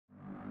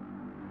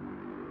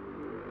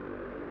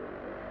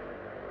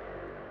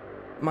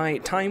My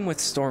time with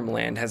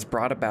Stormland has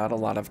brought about a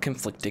lot of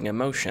conflicting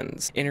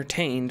emotions.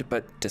 Entertained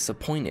but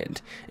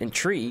disappointed.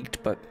 Intrigued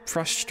but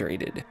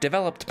frustrated.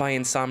 Developed by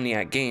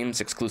Insomniac Games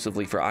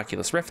exclusively for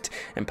Oculus Rift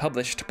and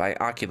published by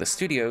Oculus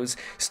Studios,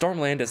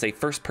 Stormland is a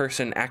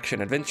first-person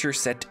action-adventure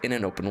set in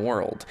an open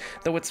world,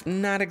 though it's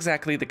not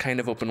exactly the kind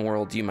of open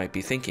world you might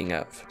be thinking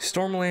of.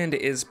 Stormland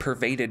is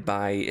pervaded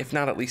by, if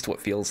not at least what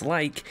feels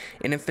like,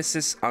 an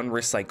emphasis on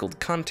recycled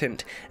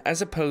content,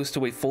 as opposed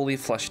to a fully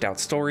fleshed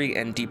out story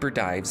and deeper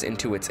dives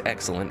into its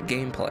excellent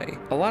gameplay.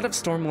 A lot of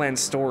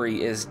Stormland's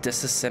story is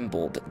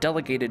disassembled,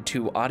 delegated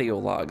to audio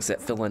logs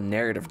that fill in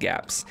narrative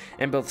gaps,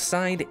 and both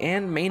side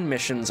and main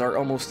missions are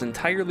almost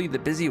entirely the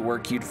busy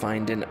work you'd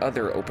find in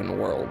other open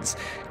worlds.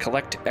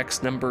 Collect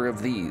X number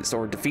of these,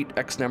 or defeat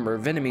X number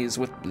of enemies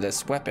with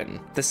this weapon.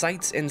 The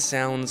sights and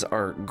sounds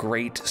are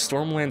great.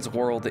 Stormland's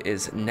world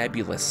is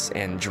nebulous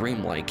and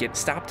dreamlike. It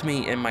stopped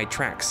me in my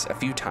tracks a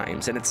few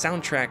times, and its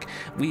soundtrack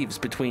weaves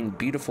between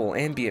beautiful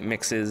ambient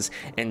mixes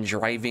and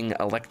driving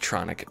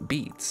electronic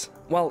beats.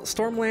 While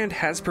Stormland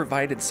has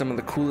provided some of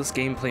the coolest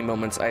gameplay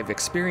moments I've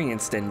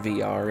experienced in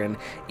VR, and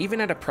even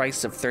at a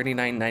price of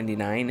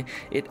 $39.99,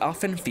 it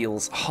often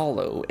feels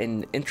hollow,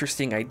 an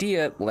interesting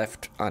idea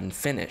left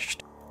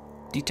unfinished.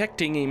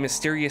 Detecting a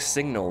mysterious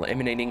signal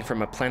emanating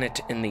from a planet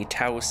in the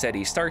Tau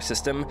Ceti star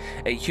system,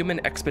 a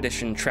human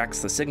expedition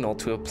tracks the signal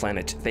to a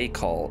planet they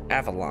call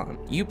Avalon.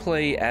 You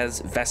play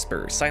as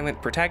Vesper,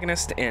 silent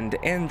protagonist and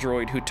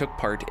android who took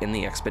part in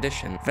the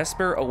expedition.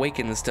 Vesper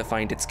awakens to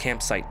find its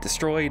campsite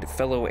destroyed,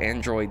 fellow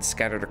androids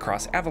scattered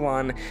across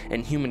Avalon,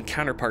 and human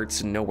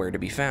counterparts nowhere to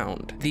be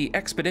found. The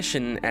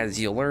expedition, as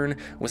you'll learn,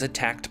 was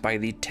attacked by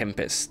the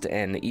Tempest,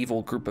 an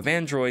evil group of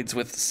androids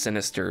with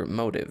sinister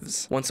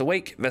motives. Once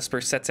awake,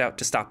 Vesper sets out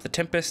to stop the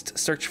Tempest,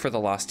 search for the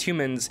lost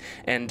humans,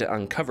 and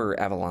uncover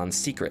Avalon's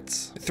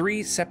secrets.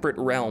 3 separate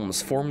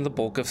realms form the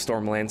bulk of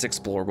Stormland's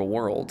explorable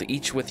world,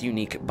 each with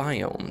unique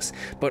biomes,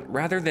 but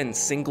rather than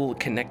single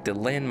connected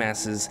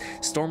landmasses,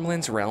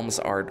 Stormland's realms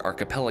are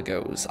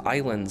archipelagos,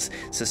 islands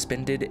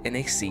suspended in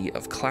a sea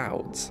of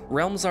clouds.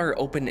 Realms are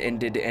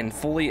open-ended and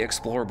fully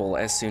explorable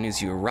as soon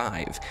as you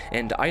arrive,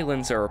 and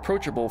islands are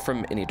approachable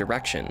from any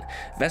direction.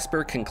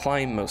 Vesper can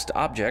climb most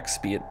objects,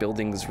 be it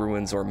buildings,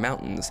 ruins, or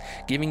mountains,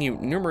 giving you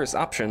numerous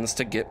options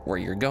to get where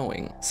you're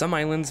going. Some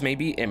islands may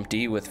be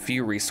empty with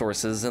few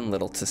resources and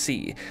little to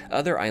see.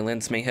 Other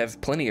islands may have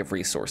plenty of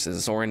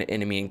resources or an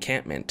enemy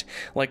encampment.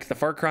 Like the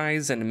Far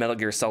Cry's and Metal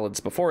Gear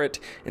Solid's before it,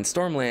 in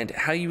Stormland,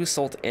 how you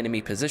assault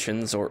enemy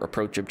positions or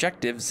approach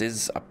objectives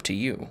is up to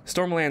you.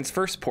 Stormland's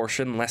first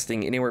portion,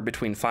 lasting anywhere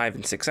between 5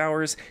 and 6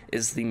 hours,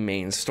 is the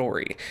main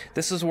story.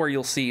 This is where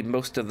you'll see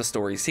most of the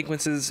story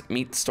sequences,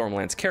 meet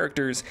Stormland's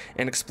characters,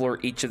 and explore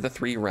each of the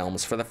 3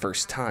 realms for the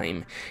first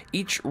time.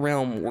 Each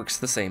realm works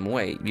the same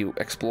way. You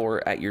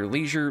explore at your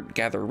leisure,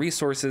 gather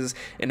resources,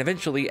 and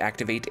eventually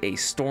activate a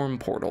storm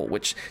portal,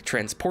 which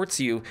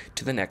transports you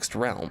to the next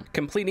realm.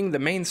 Completing the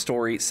main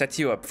story sets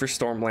you up for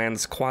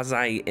Stormland's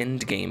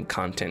quasi-endgame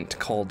content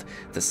called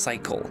the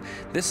Cycle.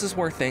 This is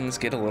where things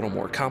get a little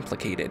more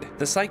complicated.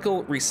 The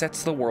Cycle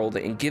resets the world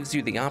and gives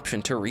you the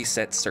option to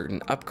reset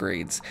certain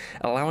upgrades,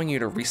 allowing you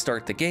to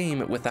restart the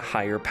game with a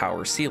higher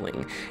power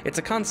ceiling. It's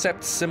a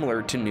concept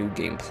similar to New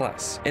Game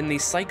Plus. In the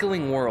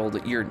cycling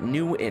world, your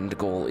new end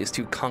goal is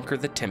to conquer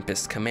the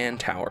Tempest Command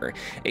Tower,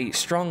 a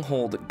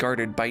stronghold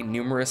guarded by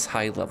numerous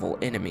high-level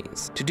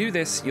enemies. To do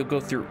this, you'll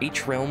go through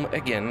each realm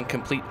again,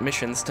 complete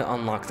missions to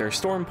unlock their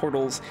storm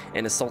portals,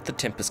 and assault the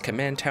Tempest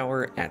Command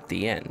Tower at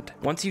the end.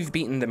 Once you've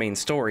beaten the main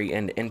story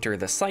and enter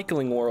the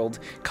cycling world,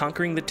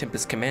 conquering the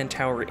Tempest Command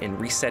Tower and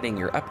resetting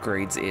your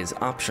upgrades is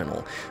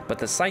optional, but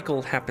the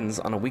cycle happens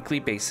on a weekly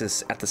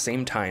basis at the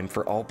same time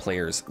for all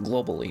players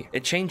globally.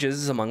 It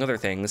changes, among other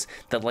things,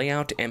 the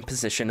layout and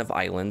position of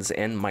islands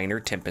and minor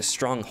Tempest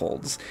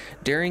strongholds.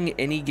 During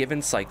any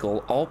given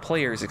cycle, all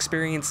players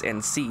experience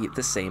and see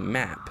the same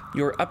map.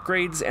 Your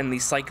upgrades and the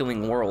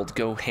cycling world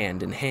go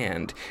hand in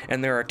hand,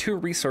 and there are 2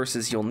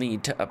 resources you'll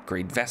need to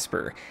upgrade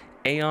Vesper: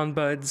 Aeon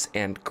Buds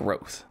and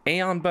Growth.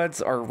 Aeon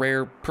Buds are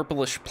rare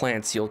purplish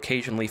plants you'll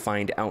occasionally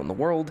find out in the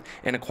world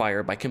and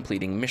acquire by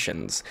completing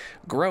missions.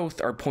 Growth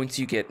are points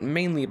you get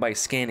mainly by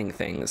scanning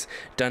things,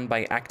 done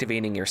by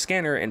activating your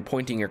scanner and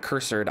pointing your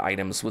cursor at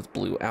items with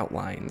blue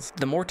outlines.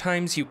 The more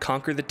times you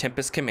conquer the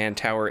Tempest Command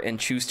Tower and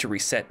choose to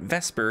reset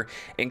Vesper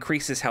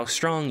increases how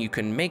strong you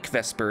can make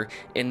Vesper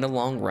in the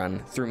long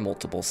run through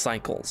multiple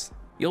cycles.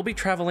 You'll be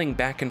traveling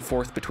back and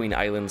forth between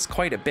islands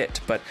quite a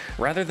bit, but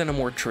rather than a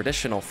more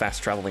traditional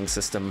fast-traveling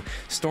system,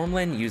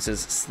 Stormland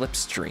uses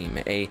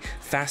Slipstream, a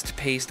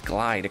fast-paced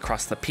glide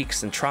across the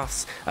peaks and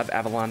troughs of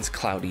Avalon's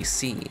cloudy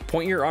sea.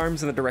 Point your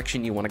arms in the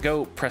direction you want to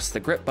go, press the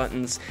grip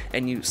buttons,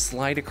 and you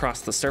slide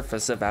across the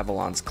surface of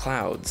Avalon's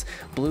clouds.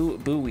 Blue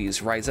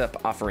buoys rise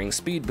up, offering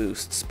speed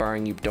boosts,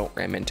 barring you don't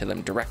ram into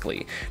them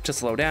directly. To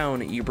slow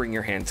down, you bring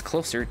your hands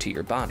closer to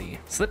your body.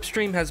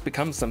 Slipstream has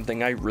become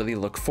something I really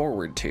look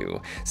forward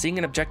to. Seeing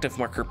an objective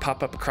marker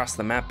pop up across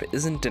the map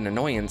isn't an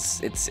annoyance,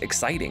 it's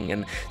exciting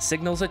and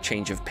signals a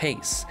change of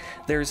pace.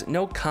 There's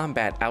no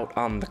combat out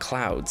on the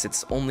clouds,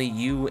 it's only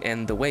you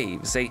and the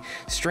waves, a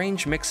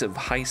strange mix of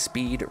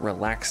high-speed,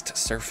 relaxed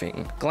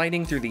surfing.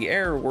 Gliding through the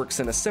air works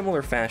in a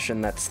similar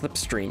fashion that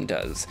slipstream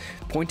does.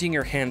 Pointing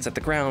your hands at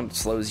the ground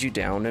slows you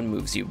down and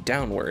moves you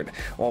downward,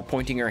 while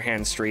pointing your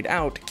hands straight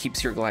out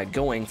keeps your glide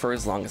going for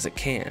as long as it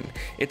can.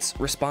 It's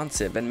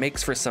responsive and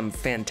makes for some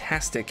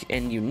fantastic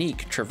and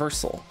unique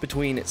traversal.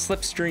 Between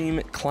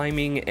slipstream,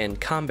 climbing, and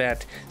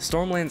combat,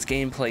 Stormland's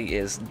gameplay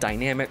is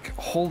dynamic,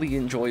 wholly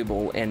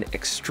enjoyable, and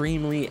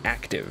extremely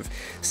active.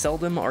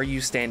 Seldom are you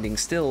standing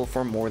still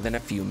for more than a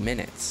few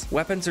minutes.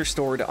 Weapons are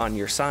stored on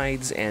your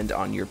sides and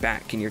on your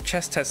back, and your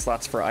chest has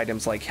slots for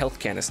items like health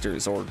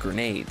canisters or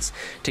grenades.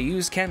 To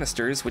use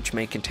canisters, which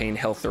may contain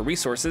health or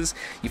resources,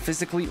 you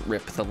physically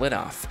rip the lid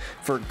off.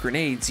 For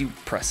grenades, you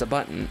press a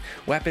button.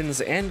 Weapons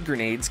and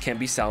grenades can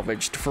be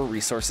salvaged for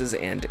resources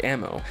and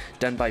ammo,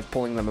 done by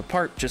pulling them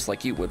apart just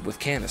like you would with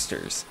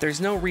canisters.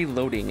 There's no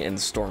reloading in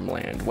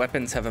Stormland.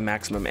 Weapons have a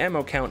maximum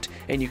ammo count,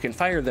 and you can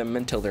fire them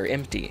until they're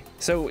empty.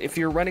 So if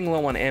you're running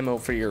low on ammo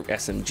for your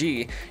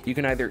SMG, you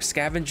can either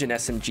scavenge an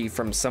SMG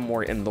from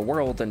somewhere in the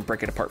world and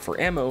break it apart for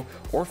ammo,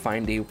 or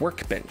find a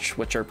workbench,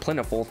 which are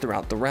plentiful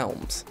throughout the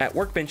realms. At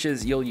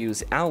workbenches, you'll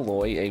use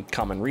alloy, a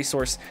common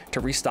resource, to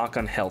restock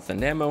on health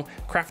and ammo,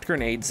 craft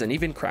grenades, and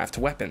even craft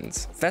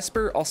weapons.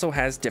 Vesper also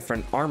has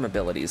different arm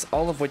abilities,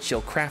 all of which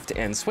you'll craft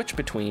and switch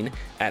between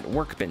at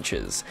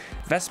workbenches.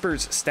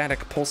 Vesper's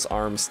static pulse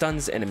arm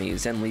stuns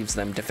enemies and leaves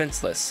them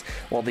defenseless,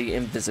 while the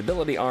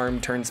invisibility arm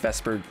turns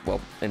Vesper,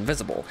 well,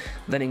 invisible,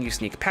 letting you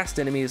sneak past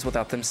enemies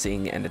without them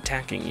seeing and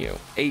attacking you.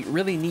 A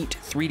really neat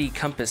 3D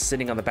compass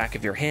sitting on the back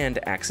of your hand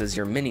acts as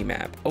your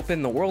mini-map.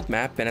 Open the world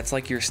map and it's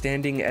like you're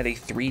standing at a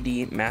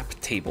 3D map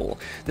table.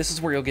 This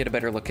is where you'll get a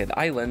better look at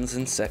islands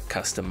and set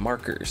custom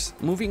markers.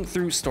 Moving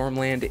through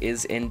Stormland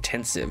is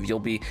intensive. You'll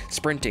be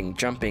sprinting,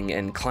 jumping,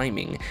 and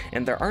climbing,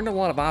 and there aren't a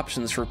lot of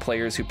options for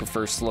players who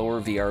prefer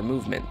slower VR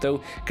movement,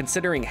 though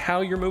considering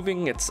how you're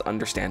moving, it's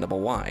understandable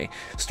why.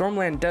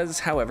 Stormland does,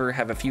 however,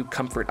 have a few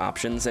comfort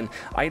options, and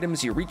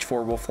items you reach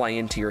for will fly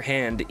into your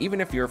hand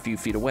even if you're a few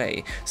feet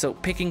away, so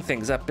picking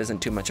things up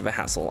isn't too much of a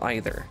hassle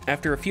either.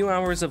 After a few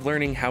hours of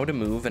learning how to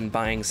move and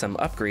buying some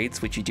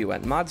upgrades, which you do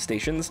at mod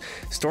stations,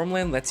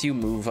 Stormland lets you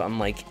move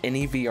unlike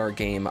any VR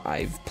game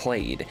I've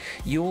played.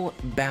 You'll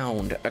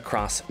bound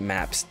across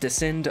maps,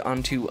 descend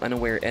onto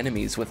unaware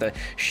enemies with a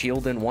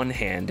shield in one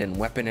hand and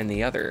weapon in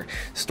the other.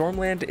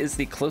 Stormland is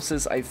the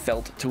closest I've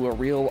felt to a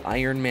real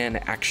Iron Man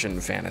action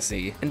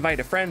fantasy. Invite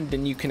a friend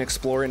and you can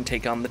explore and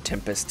take on the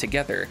Tempest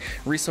together.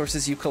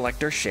 Resources you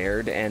collect are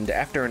shared, and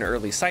after an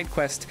early side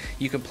quest,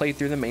 you can play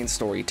through the main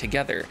story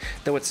together,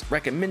 though it's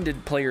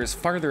recommended players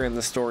farther in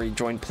the story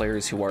join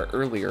players who are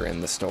earlier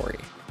in the story.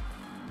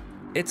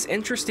 It's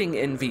interesting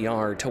in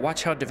VR to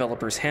watch how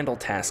developers handle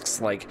tasks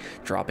like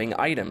dropping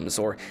items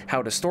or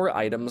how to store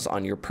items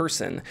on your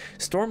person.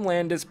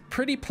 Stormland is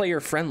pretty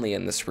player-friendly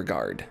in this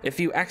regard. If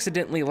you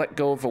accidentally let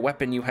go of a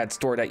weapon you had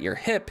stored at your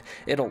hip,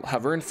 it'll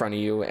hover in front of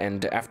you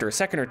and after a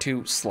second or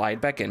two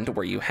slide back into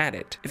where you had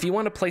it. If you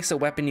want to place a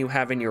weapon you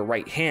have in your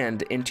right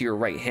hand into your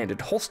right-handed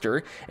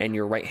holster, and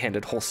your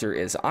right-handed holster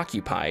is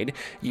occupied,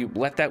 you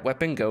let that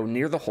weapon go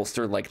near the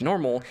holster like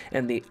normal,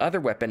 and the other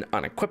weapon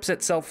unequips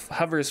itself,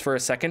 hovers for a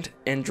second,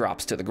 and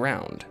drops to the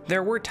ground.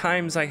 There were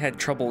times I had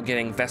trouble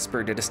getting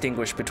Vesper to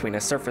distinguish between a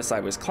surface I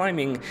was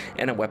climbing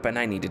and a weapon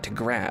I needed to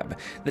grab.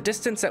 The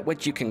distance at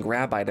which you can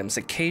grab items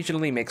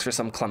occasionally makes for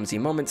some clumsy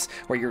moments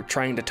where you're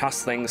trying to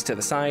toss things to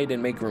the side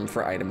and make room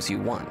for items you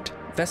want.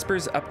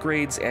 Vesper's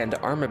upgrades and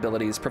arm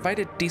abilities provide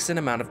a decent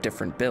amount of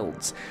different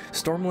builds.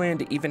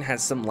 Stormland even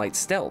has some light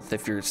stealth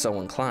if you're so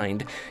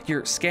inclined.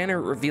 Your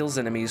scanner reveals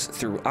enemies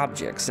through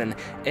objects, and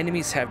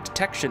enemies have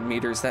detection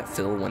meters that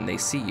fill when they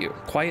see you.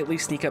 Quietly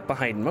sneak up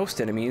behind most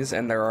enemies,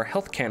 and there are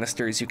health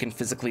canisters you can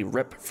physically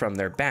rip from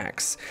their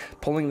backs.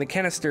 Pulling the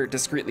canister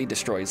discreetly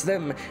destroys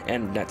them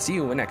and nets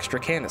you an extra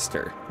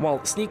canister.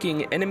 While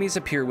sneaking, enemies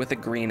appear with a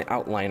green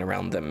outline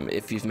around them.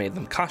 If you've made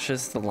them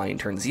cautious, the line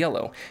turns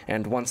yellow,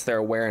 and once they're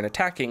aware and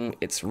attacking,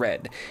 it's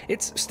red.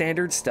 It's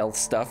standard stealth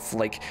stuff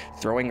like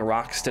throwing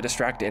rocks to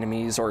distract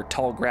enemies or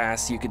tall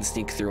grass you can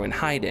sneak through and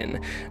hide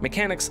in.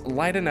 Mechanics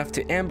light enough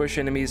to ambush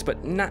enemies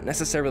but not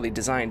necessarily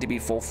designed to be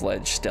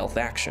full-fledged stealth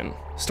action.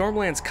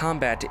 Stormland's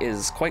combat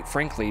is, quite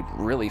frankly,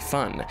 really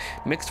fun,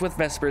 mixed with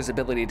Vesper's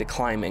ability to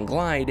climb and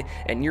glide,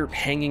 and you're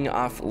hanging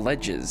off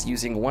ledges,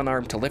 using one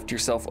arm to lift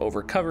yourself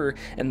over cover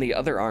and the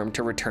other arm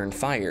to return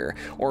fire,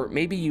 or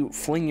maybe you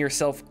fling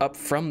yourself up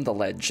from the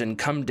ledge and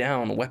come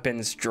down,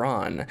 weapons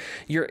drawn.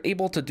 You're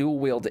able to dual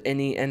wield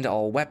any and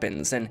all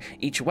weapons, and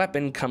each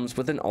weapon comes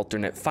with an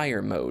alternate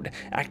fire mode,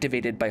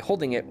 activated by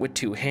holding it with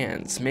two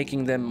hands,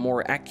 making them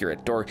more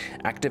accurate or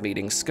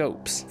activating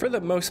scopes. For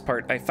the most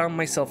part, I found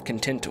myself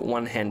content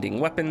one one-handing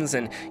weapons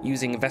and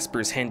using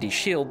Vesper's handy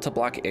shield to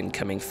block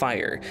incoming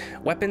fire.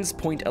 Weapons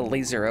point a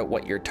laser at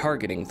what you're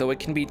targeting, though it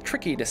can be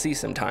tricky to see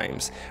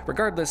sometimes.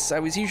 Regardless, I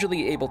was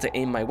usually able to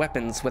aim my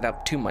weapons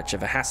without too much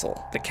of a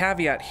hassle. The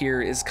caveat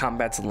here is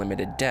combat's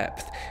limited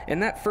depth. In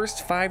that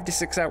first 5 to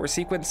 6 hour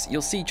sequence,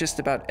 you'll see just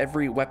about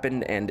every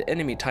weapon and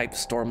enemy type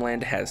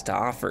Stormland has to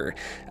offer.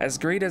 As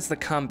great as the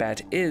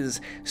combat is,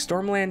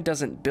 Stormland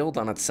doesn't build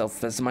on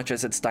itself as much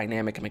as its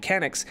dynamic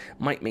mechanics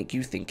might make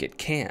you think it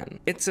can.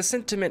 It's a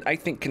sentiment I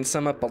think can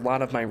sum up a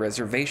lot of my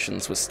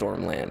reservations with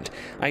Stormland.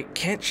 I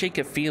can't shake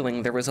a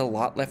feeling there was a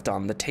lot left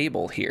on the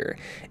table here.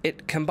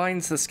 It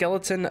combines the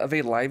skeleton of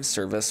a live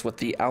service with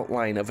the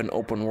outline of an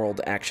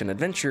open-world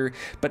action-adventure,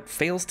 but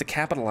fails to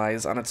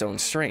capitalize on its own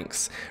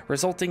strengths,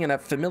 resulting in a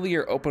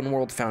familiar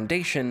open-world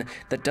foundation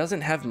that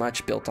doesn't have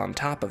much built on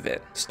top of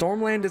it.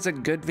 Stormland is a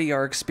good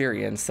VR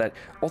experience that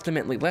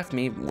ultimately left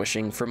me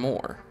wishing for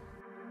more.